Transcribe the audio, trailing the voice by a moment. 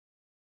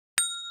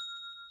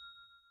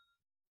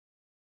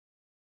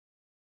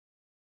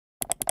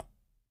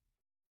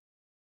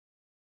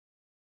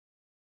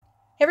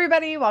Hey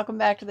everybody, welcome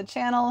back to the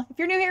channel. If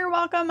you're new here,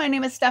 welcome. My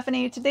name is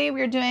Stephanie. Today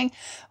we are doing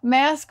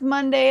Mask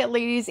Monday,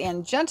 ladies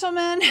and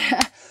gentlemen.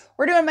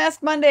 We're doing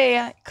Mask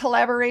Monday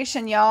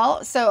collaboration,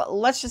 y'all. So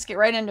let's just get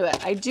right into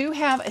it. I do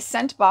have a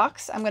scent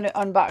box I'm going to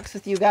unbox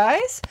with you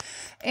guys.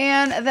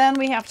 And then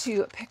we have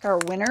to pick our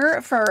winner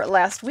for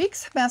last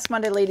week's Mask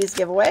Monday ladies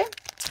giveaway.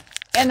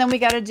 And then we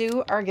got to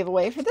do our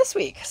giveaway for this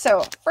week.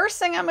 So first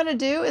thing I'm going to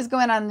do is go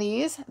in on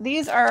these.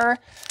 These are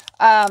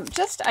I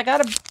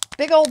got a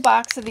big old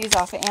box of these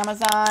off of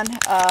Amazon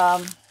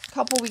a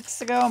couple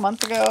weeks ago,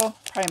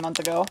 probably a month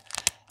ago.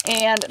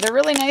 And they're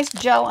really nice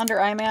gel under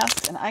eye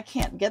masks, and I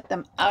can't get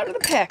them out of the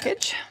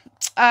package.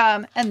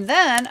 And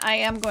then I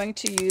am going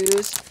to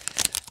use,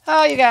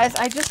 oh, you guys,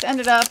 I just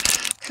ended up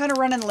kind of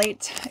running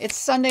late. It's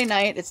Sunday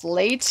night. It's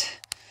late.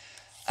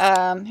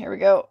 Here we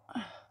go.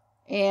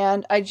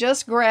 And I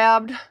just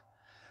grabbed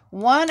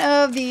one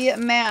of the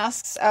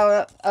masks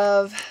out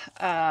of,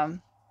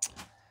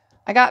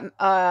 I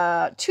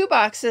got 2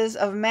 boxes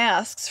of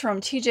masks from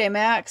TJ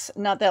Maxx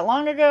not that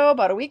long ago,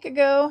 about a week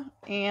ago,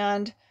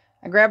 and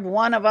I grabbed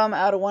one of them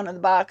out of one of the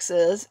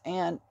boxes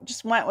and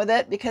just went with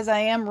it because I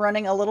am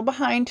running a little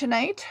behind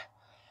tonight.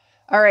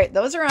 All right,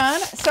 those are on.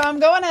 So I'm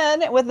going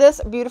in with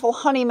this beautiful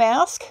honey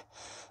mask,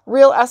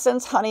 Real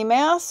Essence honey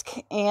mask,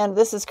 and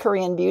this is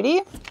Korean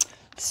Beauty.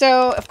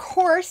 So, of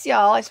course,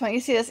 y'all, I just want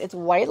you to see this. It's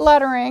white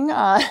lettering,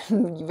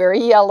 very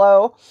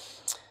yellow.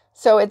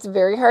 So it's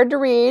very hard to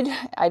read.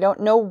 I don't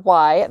know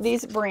why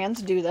these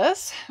brands do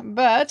this,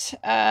 but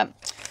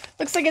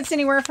looks like it's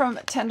anywhere from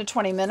 10 to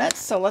 20 minutes.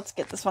 So let's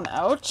get this one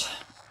out.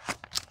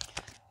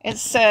 It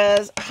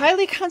says,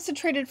 highly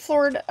concentrated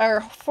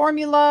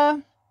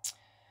formula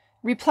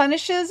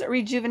replenishes,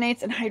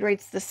 rejuvenates, and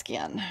hydrates the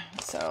skin.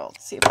 So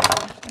let's see if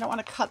I don't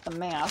want to cut the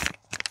mask.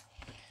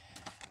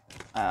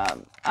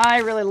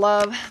 I really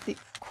love the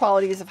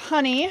qualities of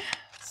honey.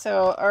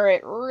 So, all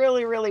right,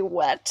 really, really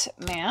wet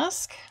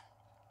mask.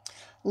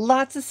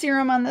 Lots of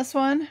serum on this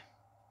one.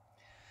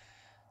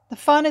 The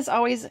fun is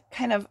always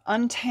kind of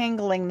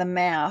untangling the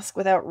mask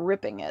without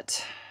ripping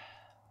it.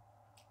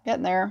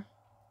 Getting there.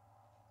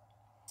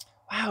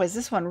 Wow, is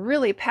this one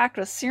really packed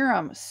with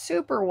serum?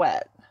 Super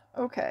wet.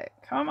 Okay,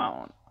 come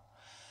on.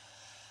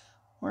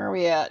 Where are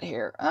we at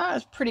here?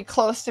 It's pretty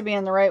close to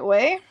being the right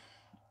way.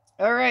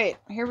 All right,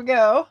 here we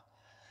go.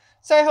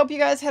 So I hope you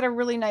guys had a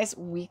really nice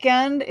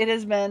weekend. It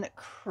has been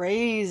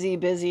crazy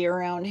busy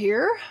around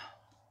here.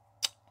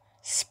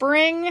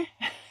 Spring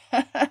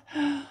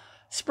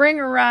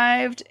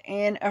arrived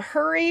in a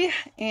hurry,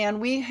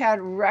 and we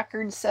had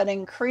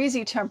record-setting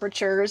crazy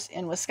temperatures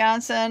in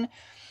Wisconsin.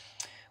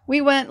 We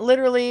went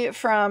literally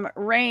from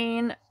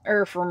we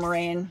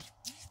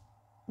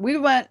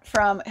went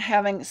from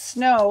having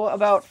snow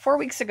about 4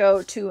 weeks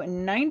ago to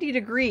 90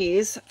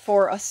 degrees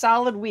for a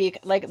solid week,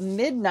 like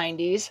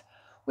mid-90s.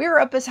 We were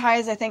up as high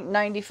as, I think,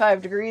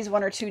 95 degrees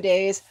 1 or 2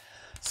 days.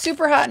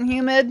 Super hot and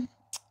humid.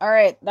 All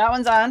right, that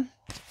one's on.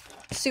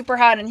 Super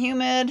hot and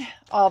humid.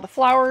 All the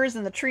flowers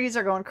and the trees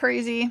are going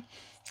crazy.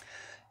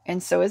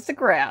 And so is the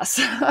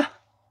grass.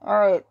 All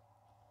right.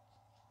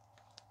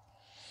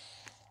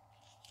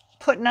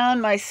 Putting on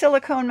my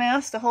silicone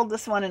mask to hold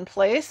this one in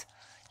place.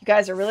 You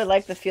guys are really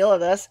like the feel of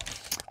this.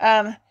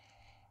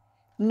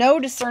 No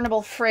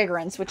discernible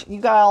fragrance, which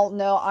you all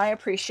know I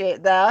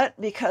appreciate that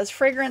because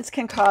fragrance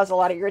can cause a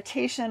lot of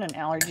irritation and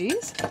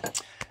allergies.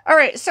 All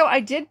right, so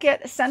I did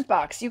get a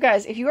Scentbox. You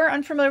guys, if you are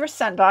unfamiliar with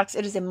Scentbox,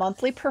 it is a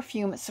monthly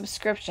perfume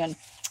subscription.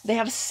 They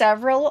have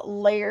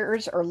several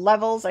layers or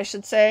levels, I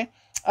should say,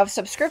 of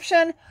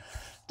subscription,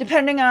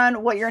 depending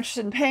on what you're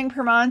interested in paying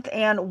per month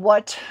and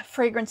what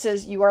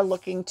fragrances you are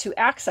looking to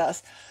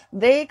access.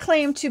 They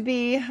claim to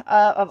be,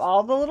 of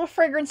all the little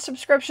fragrance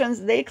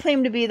subscriptions, they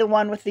claim to be the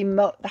one with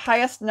the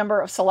highest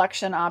number of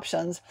selection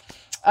options.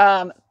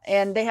 And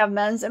they have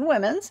men's and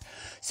women's.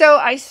 So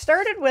I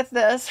started with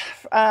this,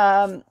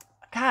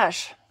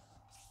 gosh,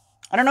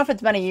 I don't know if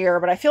it's been a year,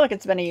 but I feel like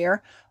it's been a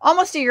year,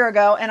 almost a year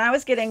ago, and I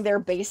was getting their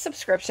base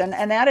subscription,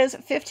 and that is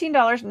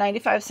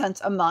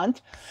 $15.95 a month,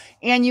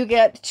 and you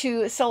get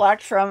to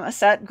select from a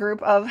set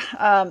group of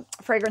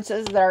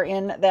fragrances that are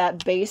in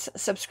that base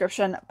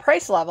subscription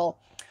price level.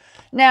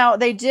 Now,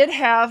 they did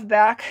have,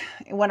 back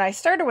when I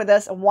started with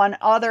this, one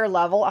other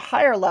level, a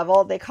higher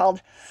level, they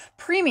called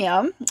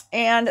Premium.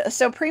 And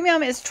so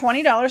Premium is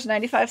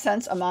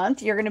 $20.95 a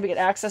month. You're going to get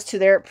access to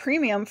their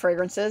premium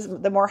fragrances,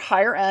 the more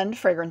higher end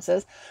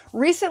fragrances.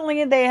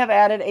 Recently, they have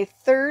added a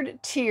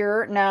third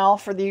tier now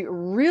for the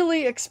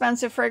really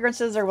expensive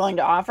fragrances they're willing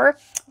to offer.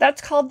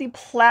 That's called the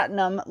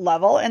Platinum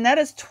level, and that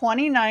is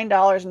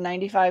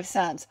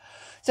 $29.95.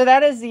 So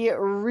that is the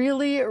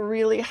really,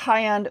 really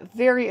high-end,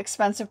 very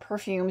expensive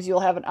perfumes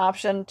you'll have an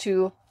option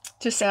to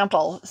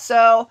sample.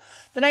 So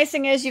the nice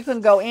thing is you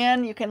can go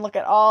in, you can look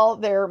at all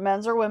their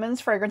men's or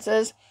women's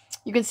fragrances.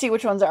 You can see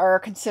which ones are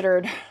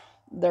considered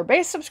their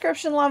base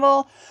subscription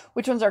level,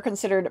 which ones are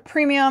considered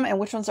premium, and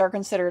which ones are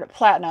considered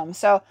platinum.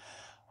 So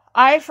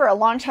I, for a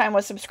long time,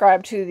 was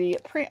subscribed to the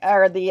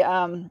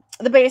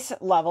base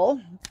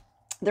level.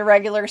 the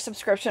regular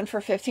subscription for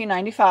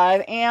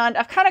 $15.95, and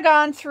I've kind of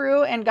gone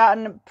through and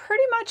gotten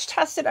pretty much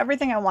tested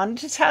everything I wanted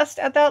to test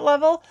at that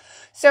level.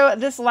 So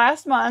this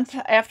last month,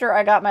 after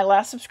I got my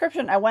last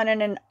subscription, I went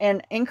in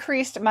and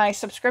increased my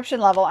subscription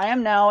level. I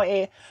am now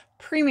a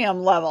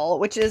premium level,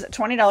 which is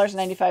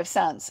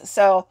 $20.95.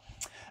 So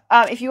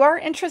if you are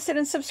interested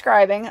in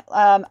subscribing,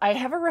 I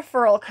have a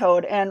referral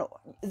code, and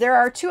there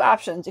are two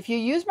options. If you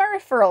use my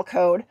referral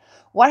code,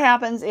 what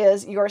happens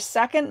is your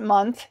second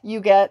month,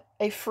 you get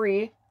a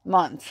free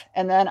month.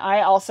 And then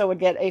I also would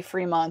get a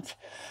free month.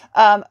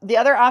 The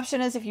other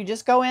option is if you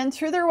just go in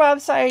through their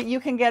website, you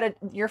can get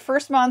your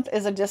first month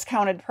is a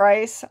discounted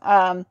price.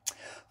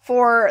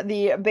 For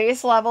the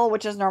base level,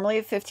 which is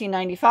normally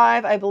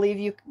 $15.95, I believe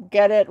you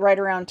get it right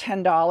around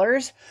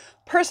 $10.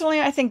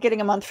 Personally, I think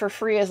getting a month for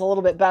free is a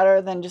little bit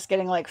better than just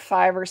getting like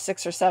 $5 or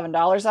 $6 or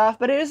 $7 off,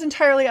 but it is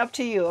entirely up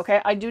to you,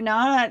 okay? I do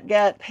not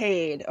get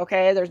paid,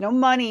 okay? There's no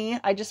money.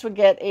 I just would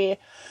get a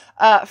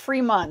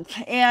free month.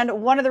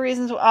 And one of the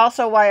reasons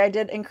also why I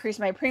did increase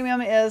my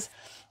premium is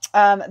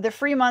the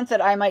free month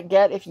that I might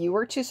get if you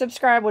were to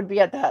subscribe would be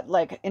at that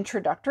like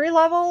introductory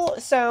level.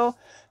 So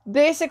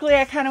basically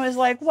I kind of was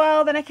like,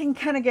 well, then I can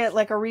kind of get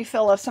like a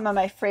refill of some of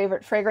my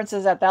favorite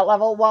fragrances at that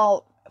level,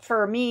 while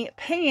for me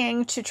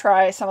paying to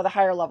try some of the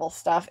higher level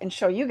stuff and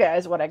show you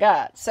guys what I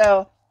got.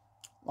 So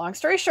long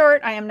story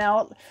short, I am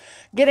now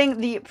getting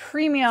the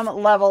premium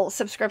level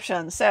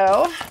subscription.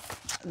 So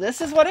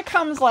this is what it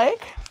comes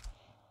like.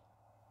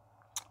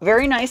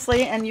 Very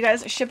nicely. And you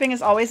guys, shipping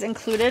is always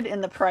included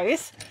in the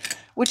price,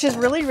 which is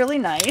really, really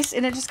nice.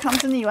 And it just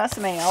comes in the US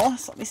mail.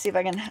 So let me see if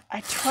I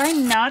try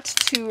not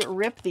to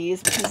rip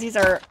these because these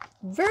are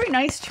very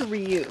nice to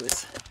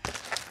reuse.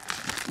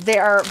 They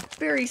are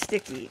very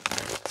sticky,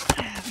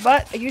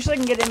 but I usually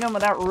can get into them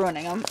without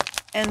ruining them.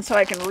 And so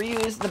I can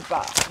reuse the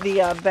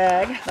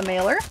bag, the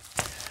mailer.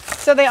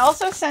 So they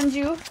also send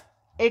you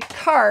a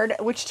card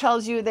which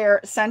tells you their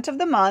scent of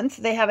the month.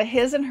 They have a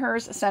his and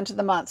hers scent of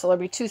the month. So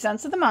there'll be 2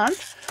 scents of the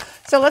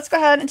month. So let's go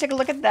ahead and take a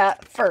look at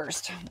that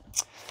first.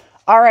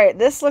 All right,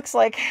 this looks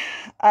like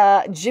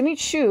Jimmy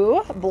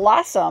Choo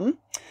Blossom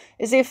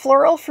is a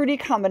floral fruity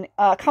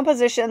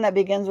composition that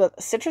begins with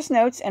citrus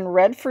notes and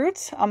red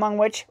fruits, among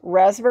which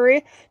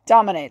raspberry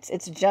dominates.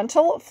 Its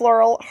gentle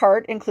floral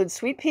heart includes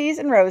sweet peas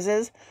and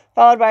roses,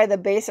 followed by the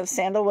base of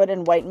sandalwood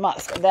and white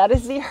musk. That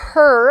is the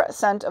her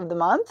scent of the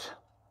month.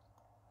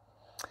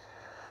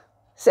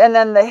 And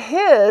then the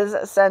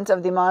his scent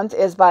of the month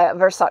is by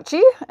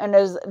Versace and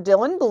is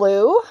Dylan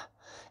Blue.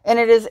 And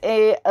it is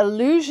an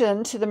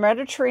allusion to the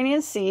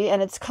Mediterranean Sea,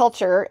 and its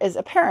culture is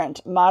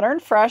apparent. Modern,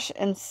 fresh,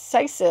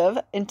 incisive,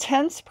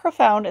 intense,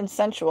 profound, and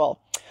sensual.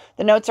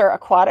 The notes are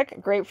aquatic,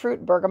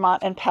 grapefruit, bergamot,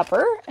 and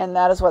pepper, and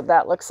that is what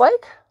that looks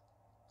like.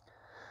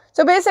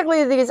 So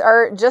basically, these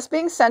are just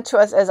being sent to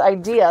us as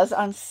ideas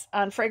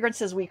on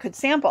fragrances we could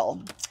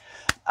sample.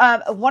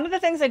 One of the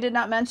things I did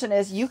not mention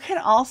is you can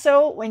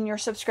also, when your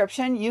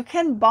subscription, you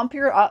can bump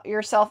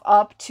yourself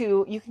up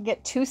to, you can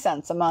get 2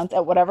 cents a month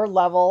at whatever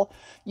level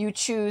you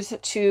choose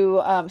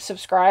to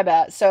subscribe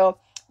at. So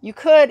you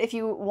could, if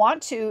you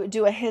want to,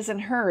 do a his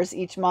and hers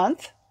each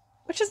month,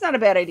 which is not a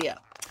bad idea.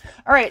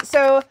 All right,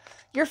 so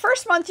your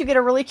first month you get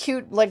a really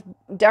cute like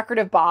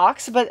decorative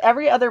box, but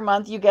every other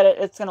month you get it,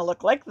 it's going to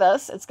look like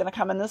this. It's going to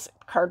come in this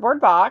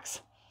cardboard box.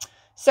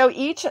 So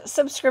each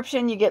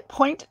subscription you get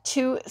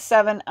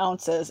 0.27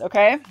 ounces,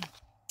 okay?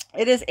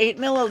 It is 8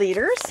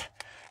 milliliters,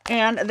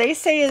 and they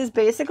say it is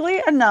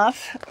basically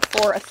enough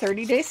for a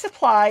 30-day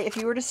supply if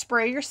you were to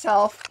spray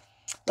yourself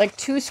like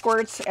 2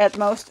 squirts, at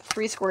most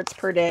 3 squirts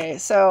per day.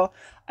 So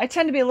I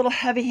tend to be a little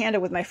heavy-handed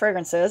with my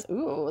fragrances.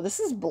 Ooh, this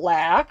is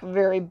black,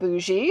 very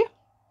bougie.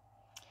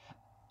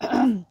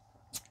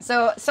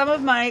 So some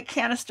of my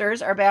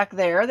canisters are back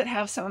there that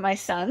have some of my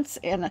scents,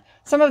 and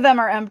some of them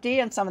are empty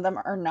and some of them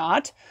are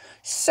not.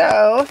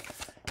 So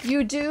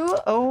you do,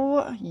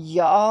 oh,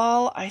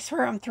 y'all, I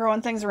swear I'm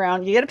throwing things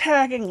around. You get a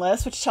packing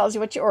list, which tells you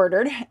what you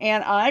ordered.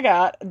 And I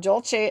got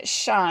Dolce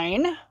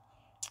Shine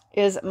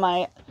is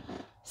my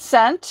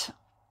scent.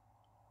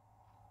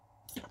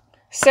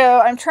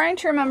 So I'm trying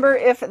to remember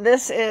if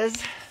this is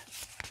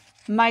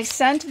my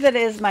scent that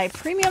is my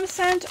premium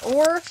scent,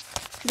 or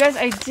you guys,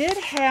 I did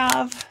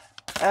have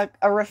a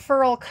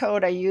referral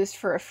code I used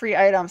for a free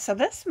item. So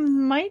this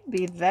might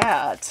be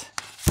that.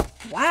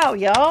 Wow,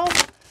 y'all.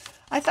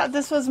 I thought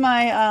this was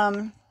my,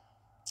 I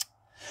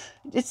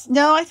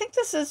think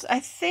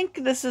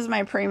this is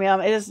my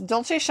premium. It is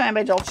Dolce Shine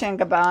by Dolce &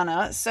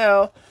 Gabbana.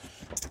 So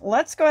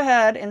let's go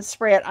ahead and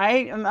spray it. I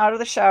am out of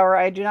the shower.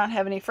 I do not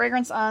have any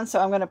fragrance on,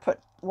 so I'm going to put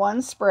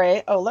 1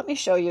 spray. Oh, let me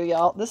show you,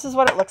 y'all. This is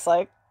what it looks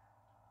like.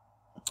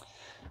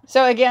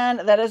 So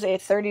again, that is a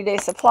 30-day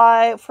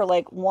supply for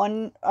like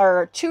 1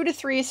 or 2 to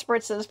 3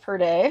 spritzes per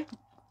day.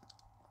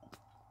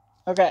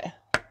 Okay.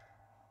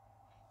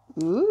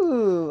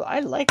 Ooh, I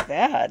like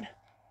that.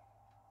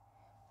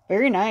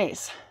 Very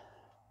nice.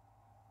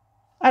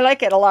 I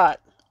like it a lot.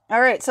 All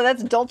right, so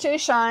that's Dolce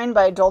Shine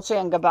by Dolce &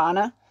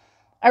 Gabbana.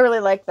 I really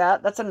like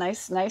that. That's a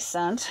nice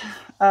scent.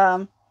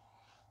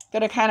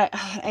 Gonna kind of,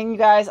 and you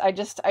guys, I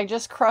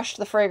just crushed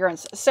the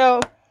fragrance. So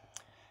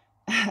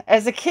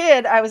as a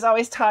kid, I was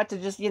always taught to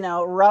just, you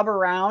know, rub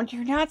around.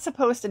 You're not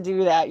supposed to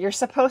do that. You're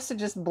supposed to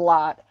just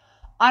blot.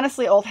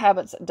 Honestly, old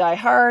habits die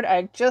hard.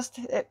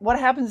 What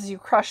happens is you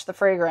crush the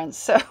fragrance.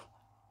 So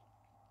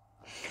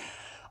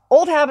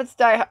old habits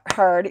die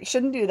hard. You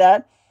shouldn't do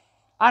that.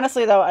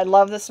 Honestly, though, I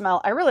love the smell.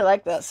 I really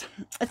like this.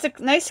 It's a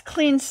nice,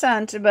 clean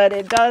scent, but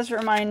it does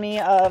remind me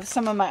of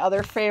some of my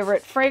other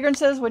favorite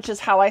fragrances, which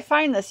is how I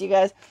find this, you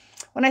guys.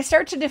 When I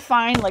start to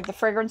define, like, the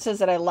fragrances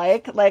that I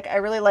like I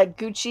really like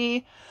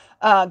Gucci,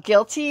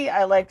 Guilty.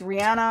 I liked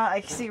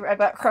Rihanna. I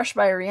got crushed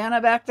by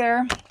Rihanna back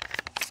there.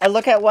 I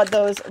look at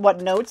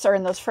what notes are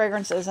in those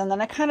fragrances, and then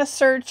I kind of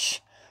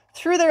search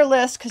through their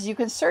list, because you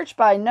can search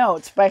by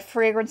notes, by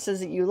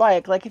fragrances that you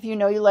like. Like if you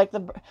know you like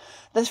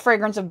this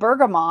fragrance of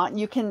bergamot,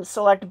 you can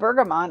select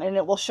bergamot, and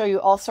it will show you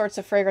all sorts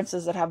of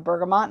fragrances that have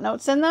bergamot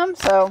notes in them.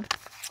 So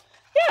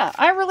yeah,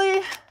 I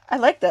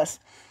like this.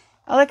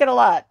 I like it a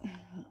lot.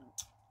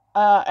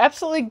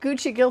 Absolutely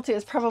Gucci Guilty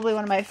is probably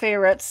one of my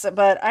favorites,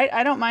 but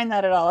I don't mind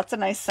that at all. It's a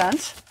nice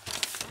scent.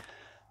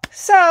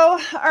 So,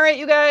 all right,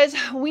 you guys,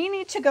 we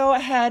need to go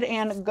ahead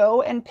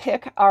and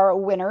pick our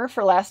winner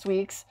for last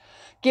week's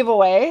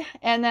giveaway,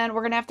 and then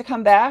we're gonna have to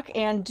come back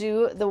and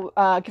do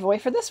the giveaway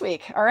for this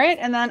week. All right,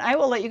 and then I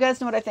will let you guys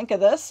know what I think of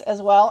this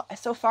as well.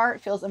 So far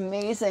it feels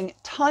amazing.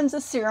 Tons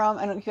of serum.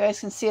 I don't know if you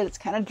guys can see it. It's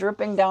kind of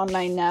dripping down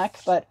my neck,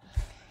 but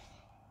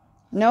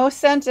no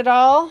scent at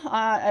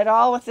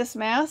all with this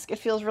mask. It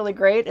feels really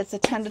great. It's a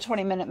 10 to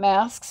 20 minute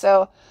mask.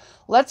 So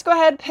let's go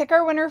ahead and pick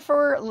our winner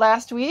for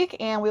last week,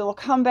 and we will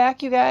come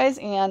back, you guys,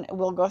 and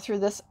we'll go through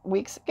this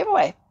week's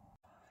giveaway.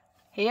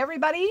 Hey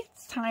everybody,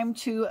 it's time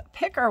to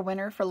pick our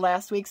winner for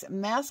last week's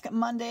Mask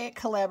Monday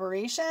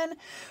collaboration.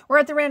 We're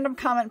at the random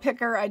comment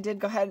picker. I did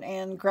go ahead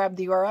and grab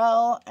the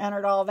URL,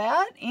 entered all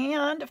that,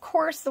 and of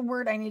course the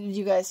word I needed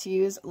you guys to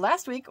use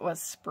last week was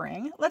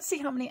spring. Let's see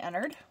how many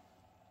entered.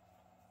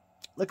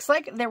 Looks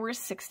like there were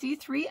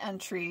 63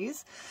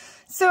 entries.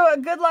 So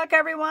good luck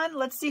everyone.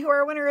 Let's see who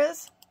our winner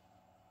is.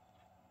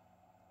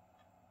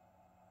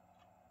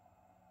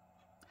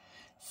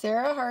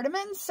 Sarah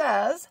Hardiman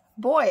says,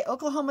 boy,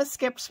 Oklahoma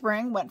skipped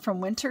spring, went from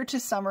winter to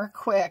summer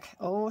quick.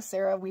 Oh,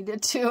 Sarah, we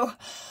did too.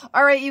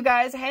 All right, you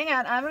guys, hang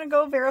on. I'm going to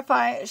go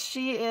verify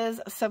she is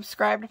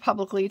subscribed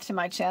publicly to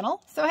my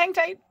channel. So hang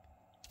tight.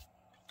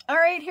 All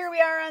right, here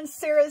we are on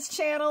Sarah's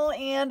channel,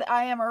 and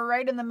I am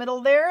right in the middle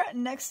there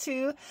next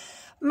to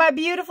my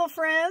beautiful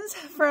friends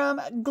from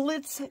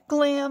Glitz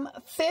Glam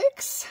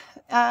Fix.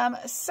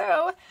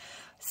 So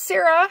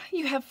Sarah,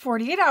 you have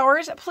 48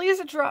 hours.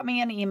 Please drop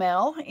me an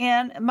email,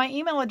 and my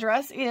email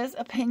address is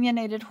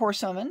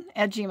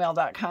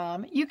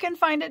opinionatedhorsewoman@gmail.com. You can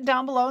find it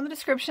down below in the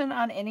description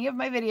on any of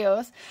my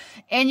videos,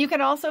 and you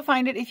can also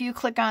find it if you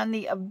click on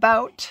the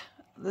About.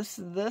 This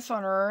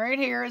one right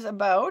here is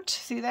About.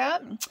 See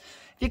that? If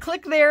you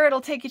click there,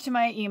 it'll take you to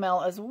my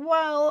email as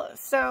well.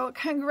 So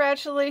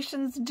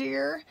congratulations,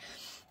 dear.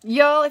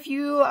 Y'all, if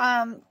you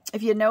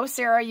know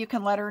Sarah, you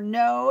can let her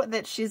know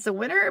that she's the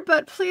winner,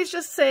 but please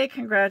just say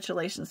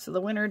congratulations to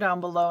the winner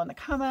down below in the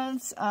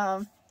comments.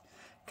 Kind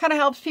of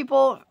helps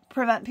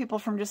prevent people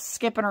from just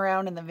skipping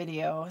around in the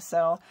video.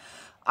 So,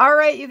 all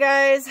right, you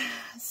guys.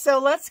 So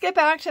let's get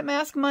back to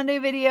Mask Monday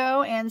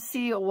video and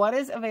see what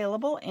is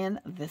available in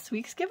this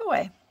week's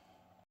giveaway.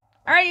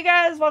 All right, you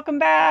guys, welcome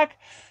back.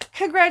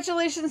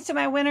 Congratulations to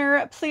my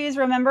winner. Please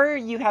remember,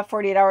 you have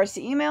 48 hours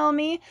to email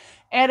me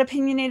at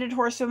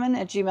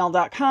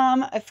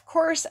opinionatedhorsewoman@gmail.com. Of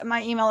course,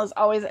 my email is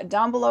always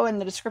down below in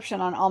the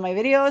description on all my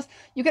videos.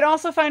 You can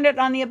also find it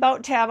on the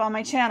About tab on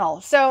my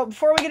channel. So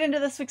before we get into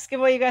this week's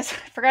giveaway, you guys,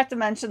 I forgot to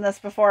mention this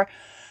before.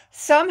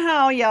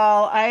 Somehow,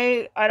 y'all,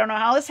 I don't know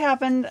how this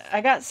happened. I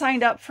got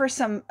signed up for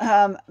some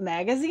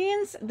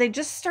magazines. They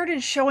just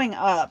started showing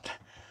up.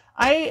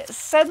 I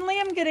suddenly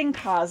am getting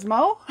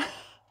Cosmo.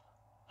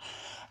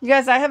 You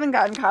guys, I haven't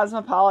gotten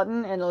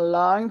Cosmopolitan in a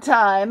long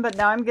time, but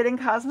now I'm getting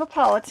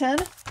Cosmopolitan.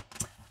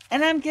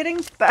 And I'm getting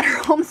Better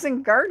Homes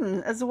and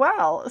Garden as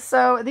well.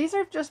 So these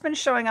have just been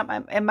showing up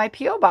in my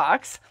P.O.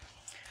 box.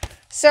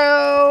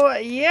 So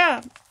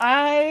yeah,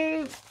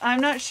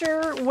 I'm not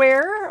sure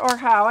where or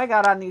how I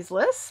got on these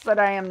lists, but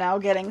I am now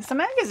getting some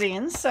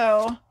magazines.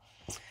 So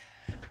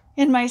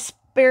in my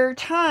spare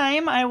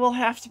time, I will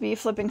have to be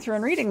flipping through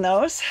and reading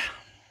those.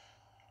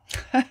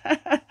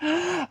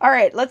 All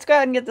right, let's go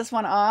ahead and get this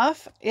one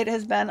off. It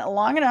has been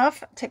long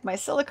enough. Take my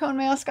silicone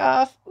mask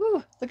off.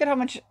 Ooh, look at how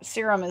much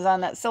serum is on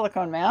that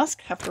silicone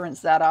mask. Have to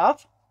rinse that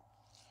off.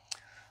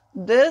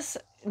 This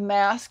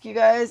mask, you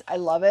guys, I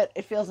love it.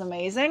 It feels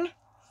amazing.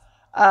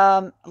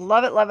 Love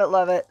it, love it,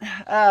 love it.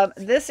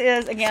 This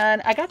is,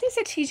 again, I got these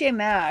at TJ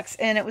Maxx,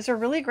 and it was a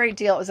really great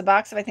deal. It was a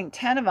box of, I think,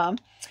 10 of them.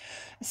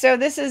 So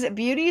this is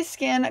Beauty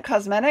Skin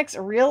Cosmetics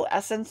Real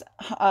Essence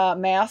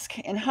Mask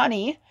in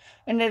Honey.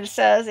 And it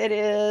says it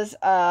is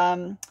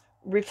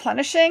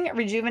replenishing,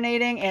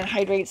 rejuvenating, and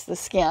hydrates the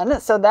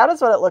skin. So that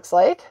is what it looks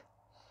like.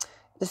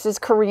 This is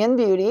Korean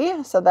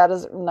Beauty. So that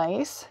is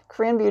nice.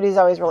 Korean Beauty is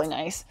always really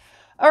nice.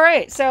 All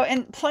right. So,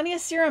 and plenty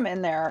of serum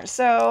in there.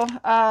 So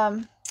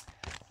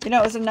you know,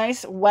 it was a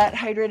nice wet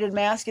hydrated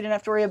mask. You didn't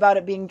have to worry about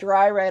it being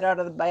dry right out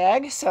of the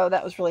bag. So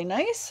that was really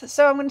nice.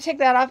 So I'm going to take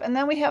that off. And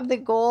then we have the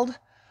gold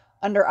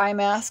under eye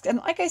mask. And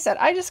like I said,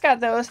 I just got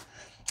those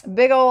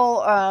big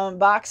old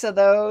box of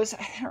those.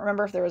 I don't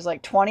remember if there was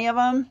like 20 of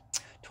them,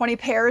 20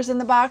 pairs in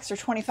the box or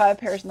 25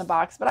 pairs in the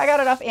box, but I got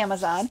it off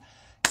Amazon.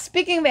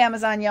 Speaking of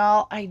Amazon,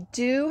 y'all, I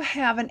do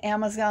have an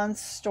Amazon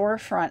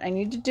storefront. I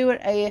need to do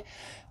a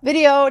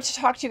video to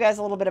talk to you guys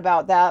a little bit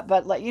about that,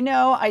 but let you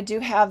know, I do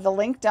have the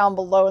link down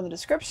below in the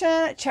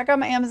description. Check out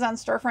my Amazon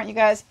storefront, you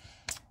guys.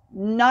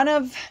 None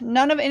of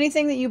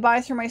anything that you buy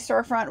through my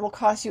storefront will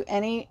cost you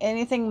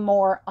anything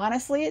more.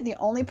 Honestly, the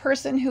only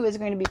person who is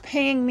going to be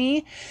paying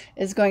me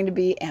is going to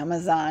be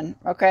Amazon.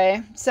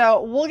 Okay,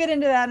 so we'll get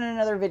into that in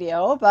another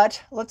video,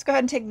 but let's go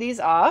ahead and take these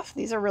off.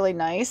 These are really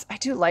nice. I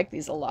do like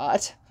these a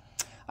lot.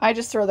 I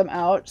just throw them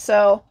out.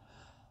 So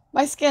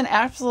my skin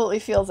absolutely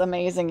feels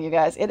amazing, you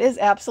guys. It is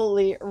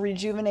absolutely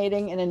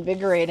rejuvenating and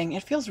invigorating.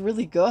 It feels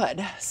really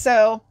good.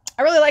 So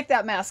I really like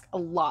that mask a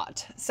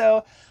lot.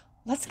 So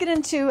let's get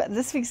into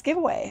this week's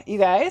giveaway, you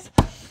guys.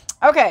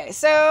 Okay,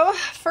 so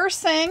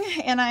first thing,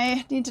 and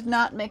I need to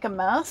not make a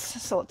mess,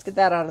 so let's get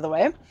that out of the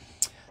way.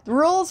 The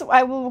rules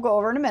I will go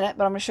over in a minute,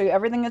 but I'm going to show you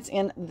everything that's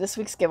in this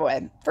week's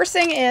giveaway. First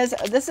thing is,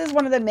 this is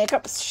one of the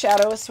makeup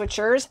shadow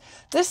switchers.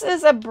 This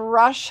is a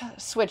brush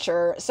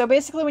switcher. So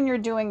basically when you're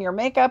doing your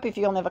makeup, if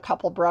you only have a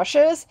couple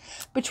brushes,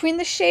 between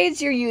the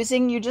shades you're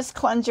using, you just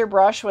cleanse your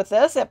brush with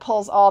this. It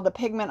pulls all the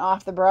pigment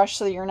off the brush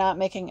so you're not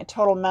making a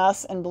total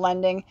mess and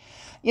blending,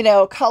 you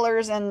know,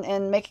 colors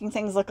and making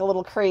things look a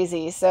little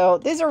crazy. So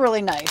these are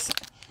really nice.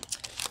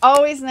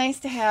 Always nice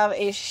to have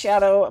a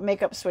shadow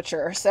makeup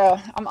switcher. So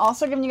I'm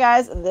also giving you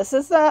guys, this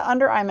is the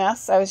under eye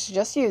mask I was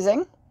just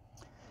using.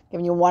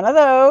 Giving you one of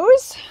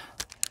those.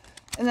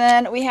 And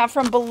then we have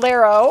from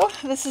Bolero.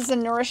 This is a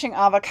nourishing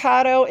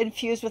avocado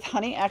infused with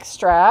honey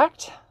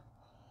extract.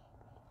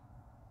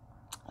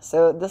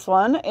 So this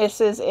one,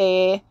 this is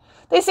a,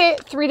 they say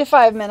 3 to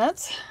 5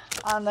 minutes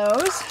on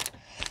those.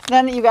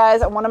 Then you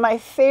guys, one of my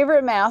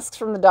favorite masks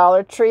from the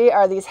Dollar Tree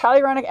are these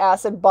hyaluronic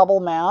acid bubble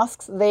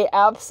masks. They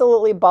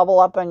absolutely bubble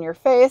up on your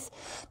face.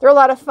 They're a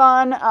lot of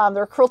fun.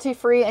 They're cruelty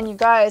free. And you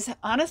guys,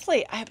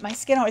 honestly, my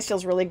skin always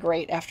feels really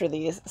great after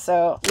these.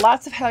 So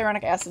lots of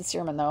hyaluronic acid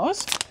serum in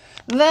those.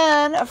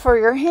 Then for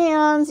your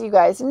hands, you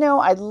guys know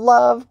I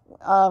love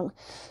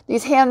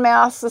these hand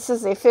masks. This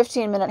is a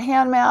 15-minute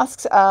hand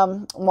mask,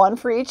 one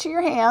for each of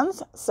your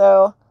hands.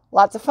 So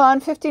lots of fun,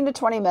 15 to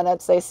 20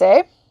 minutes, they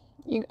say.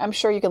 I'm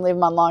sure you can leave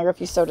them on longer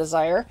if you so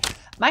desire.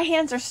 My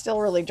hands are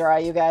still really dry,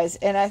 you guys,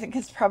 and I think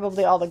it's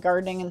probably all the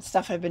gardening and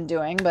stuff I've been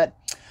doing. But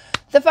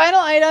the final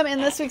item in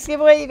this week's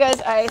giveaway, you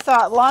guys, I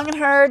thought long and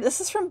hard.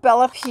 This is from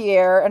Bella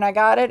Pierre, and I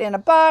got it in a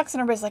box,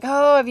 and everybody's like,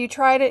 oh, have you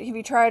tried it? Have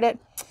you tried it?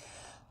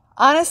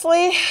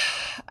 Honestly,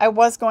 I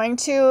was going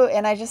to,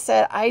 and I just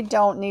said, I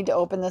don't need to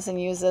open this and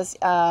use this.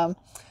 I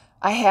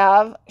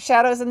have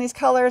shadows in these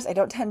colors. I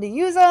don't tend to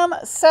use them.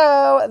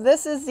 So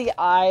this is the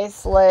Eye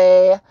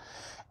Slay.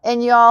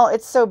 And y'all,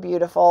 it's so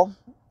beautiful.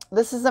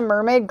 This is a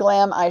Mermaid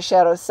Glam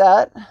eyeshadow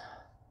set.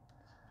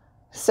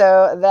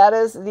 So that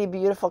is the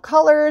beautiful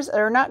colors.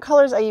 They're not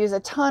colors I use a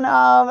ton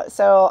of.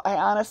 So I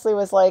honestly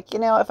was like, you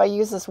know, if I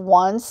use this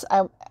once,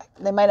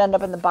 they might end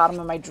up in the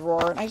bottom of my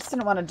drawer. And I just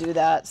didn't want to do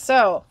that.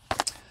 So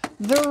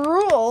the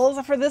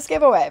rules for this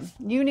giveaway.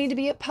 You need to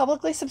be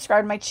publicly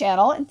subscribed to my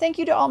channel. And thank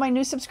you to all my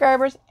new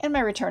subscribers and my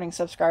returning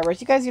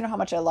subscribers. You guys, you know how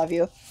much I love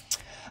you.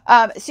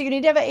 So you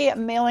need to have a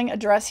mailing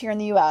address here in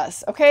the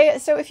U.S. Okay,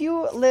 so if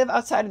you live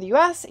outside of the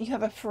U.S., you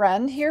have a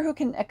friend here who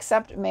can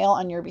accept mail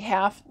on your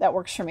behalf. That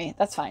works for me.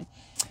 That's fine.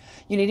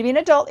 You need to be an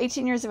adult,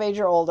 18 years of age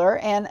or older,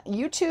 and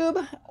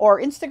YouTube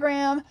or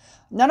Instagram,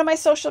 none of my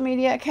social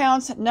media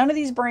accounts, none of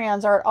these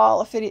brands are at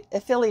all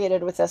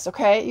affiliated with this.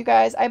 Okay, you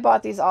guys, I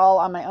bought these all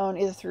on my own,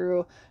 either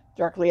through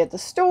directly at the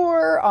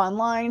store,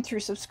 online, through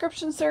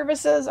subscription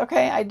services.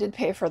 Okay, I did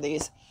pay for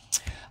these.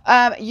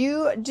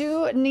 You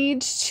do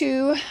need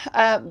to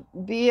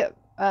be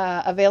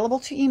available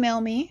to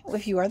email me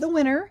if you are the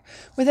winner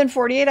within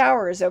 48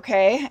 hours,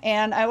 okay?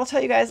 And I will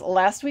tell you guys,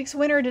 last week's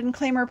winner didn't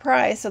claim her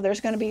prize, so there's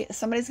going to be,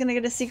 somebody's going to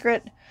get a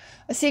secret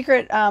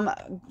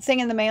thing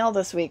in the mail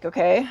this week,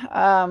 okay?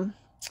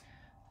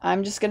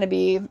 I'm just going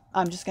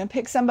to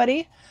pick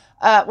somebody,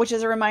 which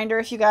is a reminder,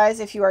 if you guys,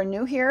 if you are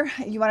new here,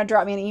 you want to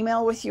drop me an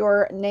email with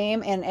your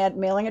name and add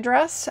mailing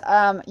address,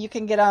 you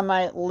can get on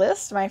my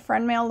list, my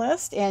friend mail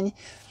list, and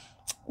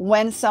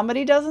when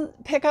somebody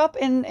doesn't pick up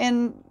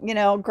and you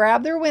know,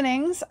 grab their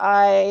winnings,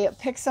 I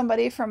pick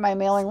somebody from my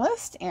mailing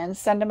list and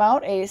send them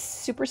out a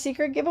super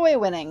secret giveaway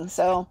winning.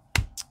 So, all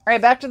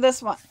right, back to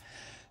this one.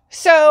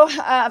 So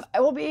I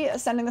will be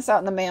sending this out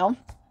in the mail.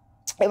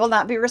 It will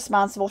not be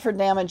responsible for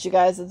damage, you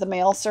guys, that the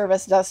mail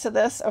service does to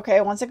this.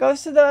 Okay, once it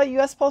goes to the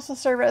US Postal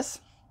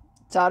Service,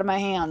 it's out of my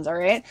hands, all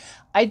right?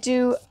 I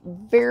do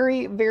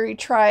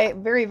try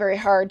very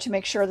hard to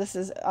make sure this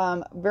is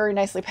very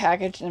nicely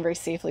packaged and very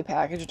safely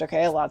packaged,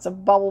 okay? Lots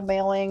of bubble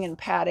mailing and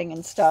padding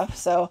and stuff.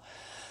 So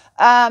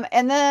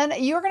And then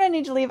you're going to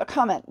need to leave a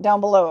comment down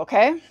below,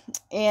 okay?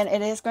 And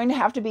it is going to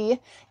have to be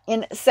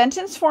in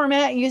sentence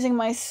format using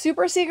my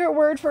super secret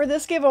word for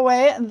this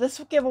giveaway. And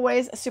this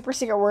giveaway's super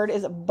secret word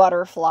is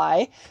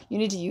butterfly. You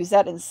need to use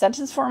that in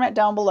sentence format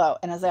down below.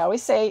 And as I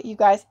always say, you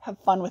guys have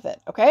fun with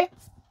it, okay?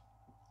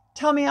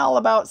 Tell me all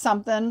about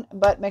something,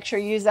 but make sure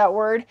you use that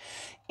word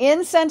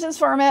in sentence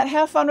format.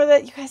 Have fun with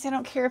it. You guys, I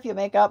don't care if you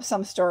make up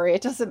some story.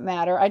 It doesn't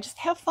matter. I just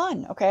have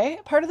fun, okay?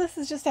 Part of this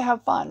is just to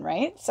have fun,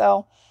 right?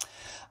 So,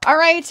 all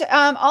right.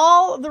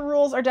 All the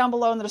rules are down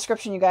below in the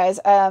description, you guys.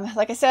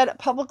 Like I said,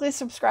 publicly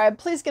subscribe.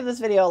 Please give this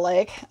video a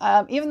like.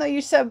 Even though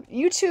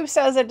YouTube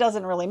says it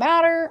doesn't really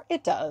matter,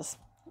 it does.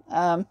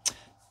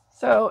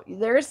 So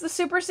there's the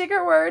super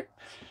secret word.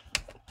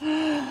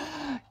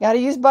 Got to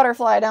use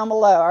butterfly down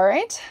below. All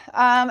right.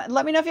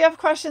 Let me know if you have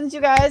questions,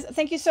 you guys.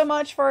 Thank you so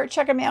much for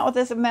checking me out with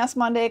this Mask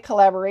Monday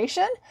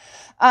collaboration.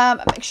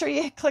 Make sure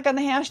you click on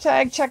the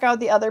hashtag. Check out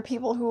the other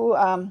people who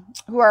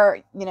are,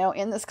 you know,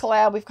 in this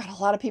collab. We've got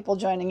a lot of people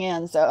joining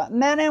in. So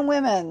men and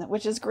women,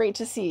 which is great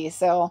to see.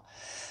 So,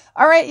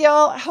 all right,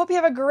 y'all. I hope you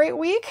have a great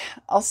week.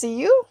 I'll see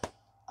you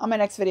on my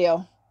next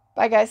video.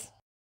 Bye, guys.